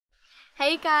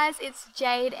Hey guys, it's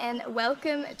Jade and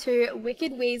welcome to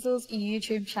Wicked Weasel's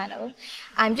YouTube channel.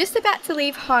 I'm just about to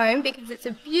leave home because it's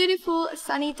a beautiful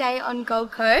sunny day on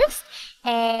Gold Coast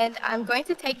and I'm going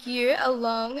to take you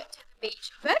along to the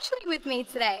beach virtually with me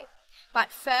today.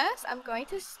 But first, I'm going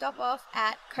to stop off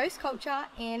at Coast Culture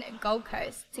in Gold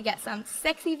Coast to get some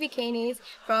sexy bikinis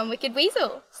from Wicked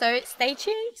Weasel. So stay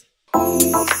tuned.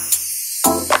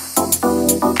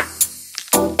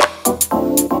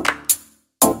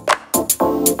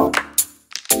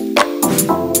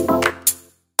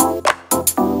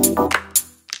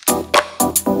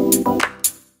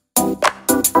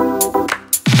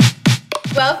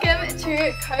 Welcome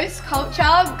to Coast Culture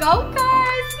Gold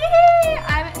Coast! Yay!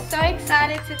 I'm so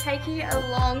excited to take you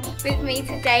along with me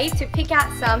today to pick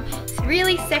out some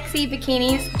really sexy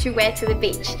bikinis to wear to the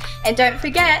beach. And don't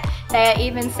forget, they are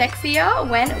even sexier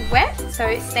when wet,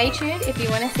 so stay tuned if you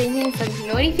want to see me in some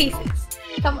naughty pieces.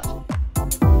 Come on.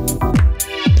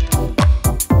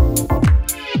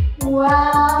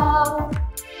 Wow!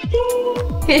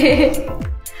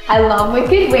 I love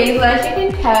Wicked Weasel, as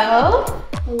you can tell.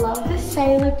 I love the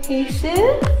sailor pieces.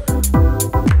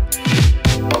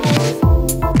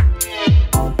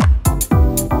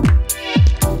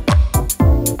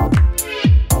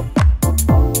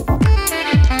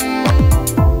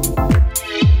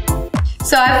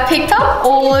 So I've picked up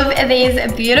all of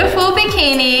these beautiful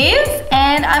bikinis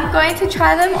and I'm going to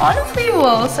try them on for you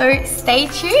all, so stay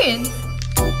tuned.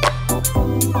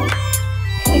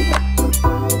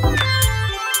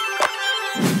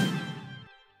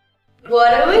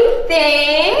 What do we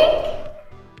think?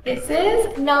 This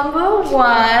is number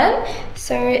one.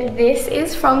 So this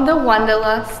is from the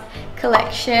Wonderlust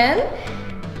collection.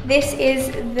 This is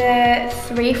the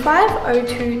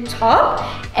 3502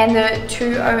 top and the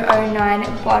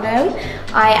 2009 bottom.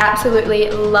 I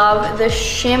absolutely love the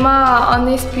shimmer on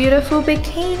this beautiful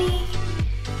bikini.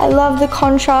 I love the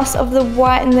contrast of the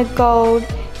white and the gold.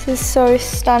 This is so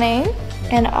stunning.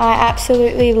 And I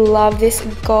absolutely love this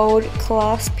gold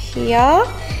clasp here.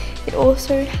 It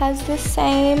also has the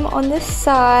same on the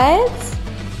sides.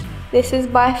 This is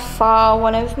by far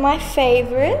one of my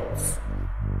favorites.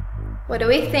 What do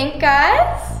we think,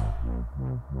 guys?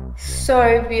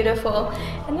 So beautiful.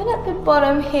 And then at the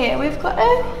bottom here, we've got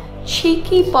a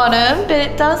cheeky bottom, but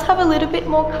it does have a little bit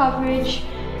more coverage.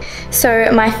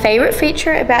 So my favorite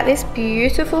feature about this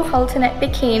beautiful halter neck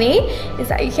bikini is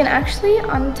that you can actually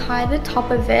untie the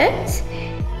top of it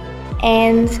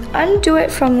and undo it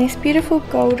from this beautiful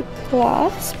gold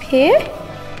clasp here.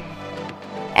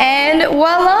 And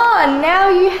voila, now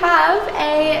you have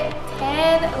a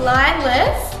tan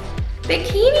lineless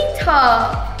bikini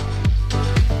top.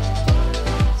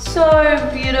 So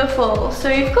beautiful. So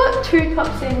you've got two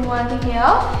tops in one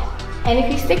here. And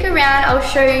if you stick around, I'll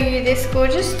show you this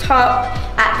gorgeous top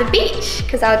at the beach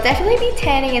because I'll definitely be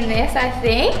tanning in this, I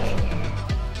think.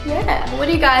 Yeah, what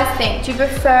do you guys think? Do you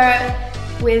prefer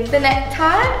with the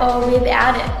necktie or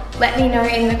without it? Let me know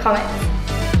in the comments.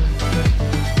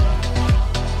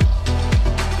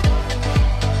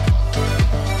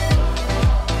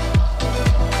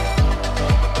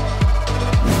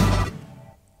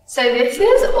 So this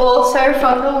is also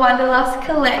from the Wonderlust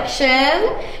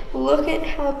collection. Look at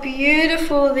how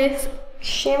beautiful this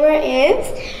shimmer is.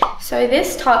 So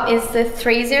this top is the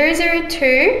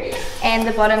 3002 and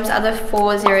the bottoms are the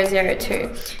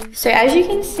 4002. So as you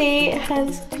can see, it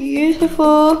has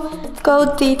beautiful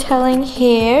gold detailing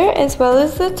here as well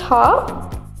as the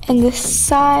top. And the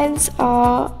sides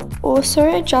are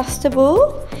also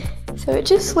adjustable. So it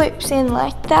just slips in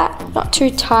like that, not too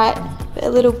tight, but a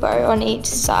little bow on each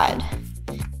side.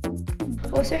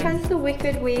 Also has the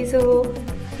Wicked Weasel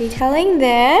detailing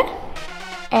there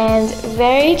and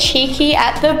very cheeky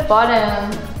at the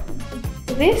bottom.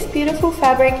 This beautiful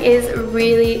fabric is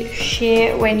really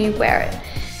sheer when you wear it,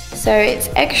 so it's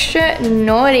extra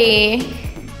naughty.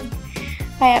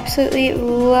 I absolutely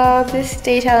love this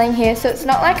detailing here. So it's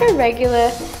not like a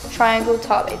regular triangle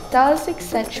top, it does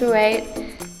accentuate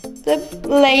the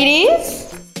ladies.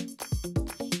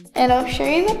 And I'll show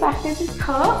you the back of the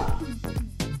top.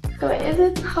 So it is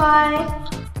a tie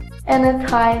and a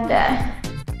tie there.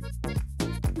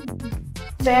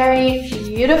 Very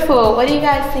beautiful. What do you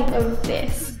guys think of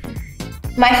this?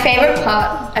 My favorite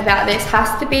part about this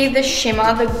has to be the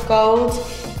shimmer, the gold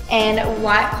and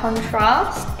white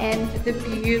contrast and the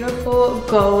beautiful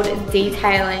gold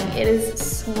detailing. It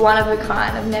is one of a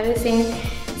kind. I've never seen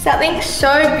something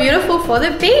so beautiful for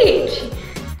the beach.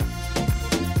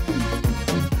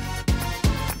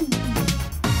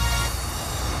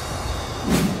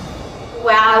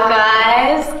 Wow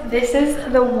guys, this is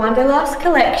the Wonderlust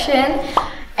collection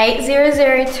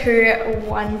 8002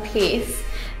 one piece.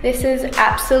 This is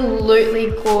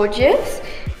absolutely gorgeous.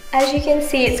 As you can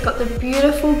see, it's got the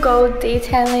beautiful gold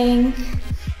detailing.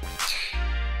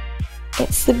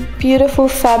 It's the beautiful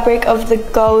fabric of the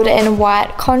gold and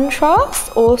white contrast,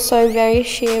 also very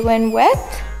sheer when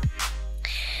wet.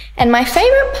 And my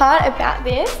favorite part about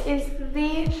this is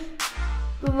the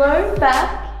low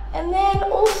back and then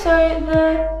also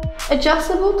the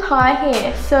adjustable tie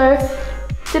here. So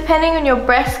depending on your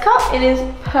breast cup, it is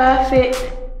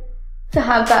perfect to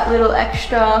have that little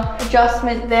extra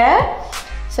adjustment there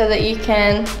so that you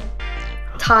can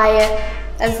tie it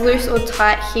as loose or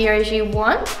tight here as you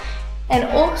want. And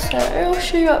also, I'll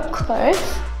show you up close,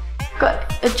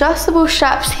 got adjustable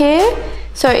straps here.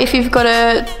 So if you've got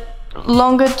a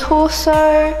longer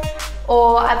torso,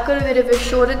 or I've got a bit of a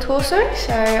shorter torso,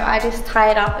 so I just tie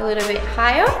it up a little bit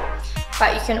higher,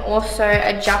 but you can also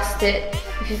adjust it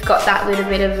if you've got that little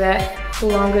bit of a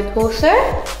longer torso.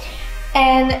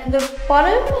 And the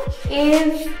bottom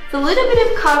is a little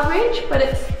bit of coverage, but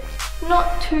it's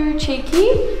not too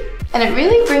cheeky, and it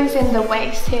really brings in the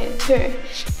waist here too.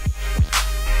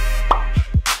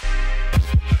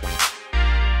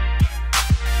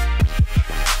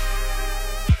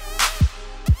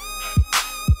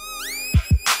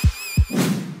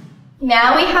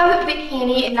 Now we have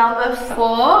bikini number 4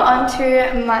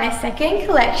 onto my second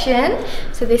collection.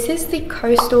 So this is the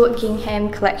Coastal Gingham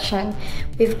collection.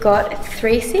 We've got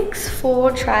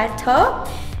 364 tri-top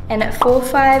and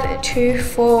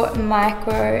 4524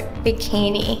 micro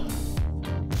bikini.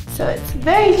 So it's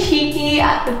very cheeky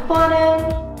at the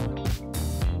bottom.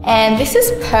 And this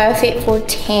is perfect for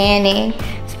tanning.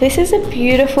 So this is a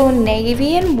beautiful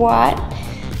navy and white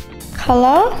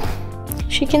color.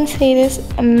 You can see this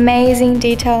amazing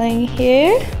detailing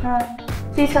here.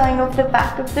 Detailing of the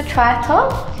back of the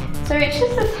tri-top. So it's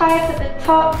just a tie up at the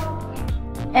top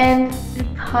and a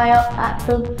tie up at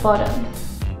the bottom.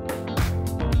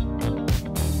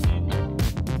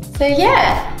 So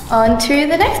yeah, on to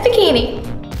the next bikini.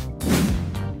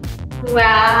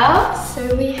 Wow,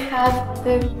 so we have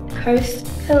the Coast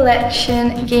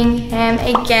Collection Gingham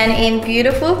again in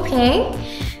beautiful pink.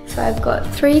 So I've got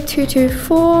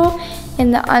 3224 in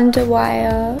the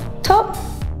Underwire top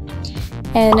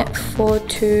and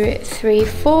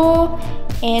 4234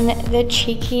 in the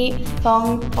cheeky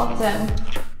thong bottom.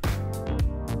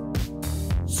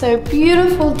 So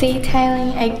beautiful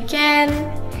detailing again.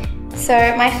 So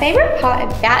my favorite part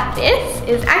about this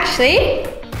is actually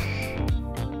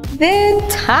the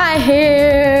tie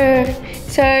here.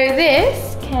 So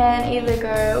this can either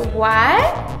go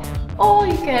wide or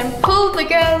you can pull the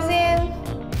girls in,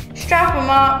 strap them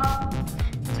up,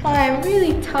 tie them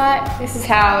really tight. This is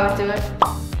how I would do it.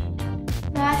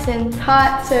 Nice and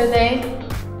tight so they're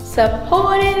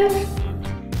supportive.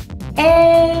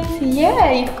 And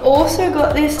yeah, you've also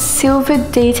got this silver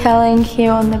detailing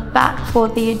here on the back for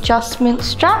the adjustment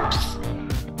straps.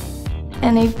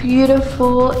 And a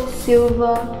beautiful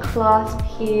silver clasp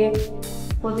here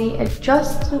for the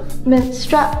adjustment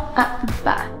strap at the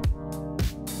back.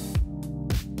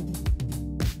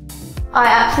 I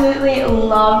absolutely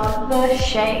love the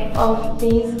shape of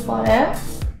these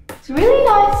bottoms. It's really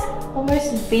nice,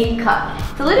 almost V-cut.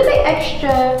 It's a little bit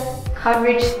extra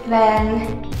coverage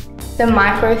than the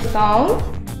micro thong.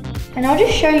 And I'll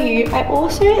just show you, I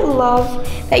also love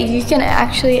that you can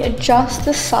actually adjust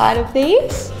the side of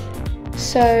these.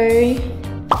 So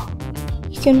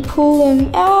you can pull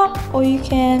them out or you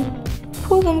can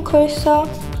pull them closer,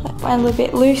 like mine a little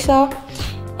bit looser.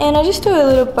 And I'll just do a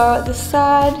little bow at the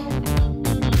side.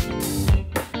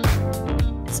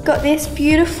 It's got this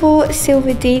beautiful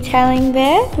silver detailing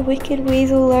there, the Wicked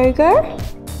Weasel logo.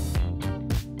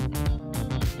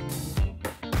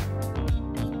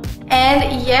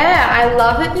 And yeah, I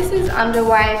love that this is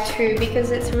Underwire too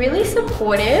because it's really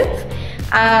supportive.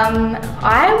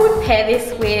 I would pair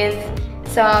this with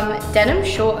some denim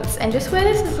shorts and just wear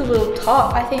this as a little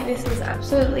top. I think this is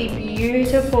absolutely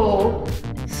beautiful.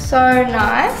 So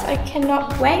nice. I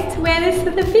cannot wait to wear this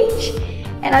to the beach.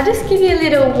 And I'll just give you a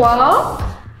little while.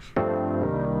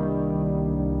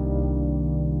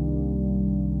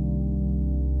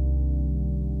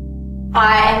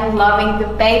 I am loving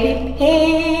the baby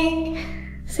pink.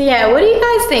 So yeah, what do you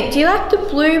guys think? Do you like the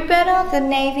blue better, the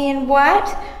navy and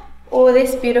white, or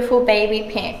this beautiful baby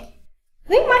pink? I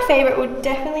think my favorite would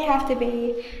definitely have to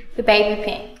be the baby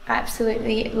pink. I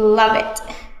absolutely love it.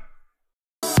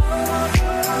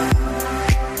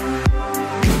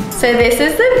 So this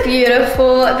is the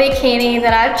beautiful bikini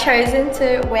that I've chosen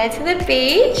to wear to the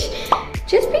beach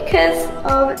just because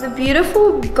of the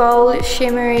beautiful gold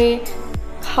shimmery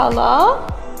color.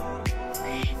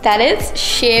 that is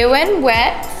sheer when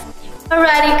wet.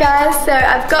 Alrighty guys, so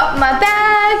I've got my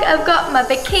bag, I've got my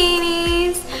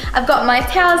bikinis, I've got my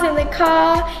towels in the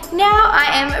car. Now I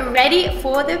am ready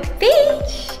for the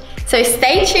beach. So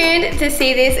stay tuned to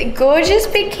see this gorgeous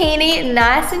bikini,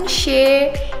 nice and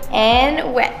sheer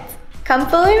and wet. Come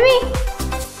follow me.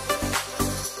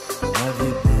 Have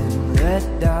you been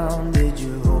let down? Did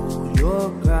you hold your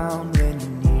ground when you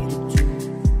needed to?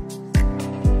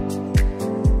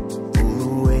 Oh, the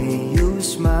way you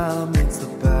smile makes the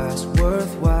past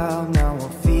worthwhile. Now I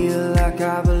feel like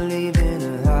I believe in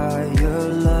a higher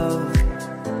love.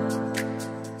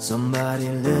 Somebody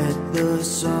let the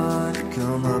sun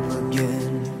come up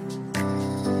again.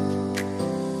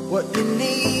 What you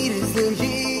need is the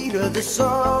heat of the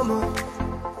summer.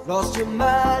 Lost your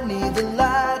mind, need the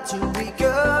light to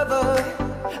recover.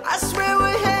 I swear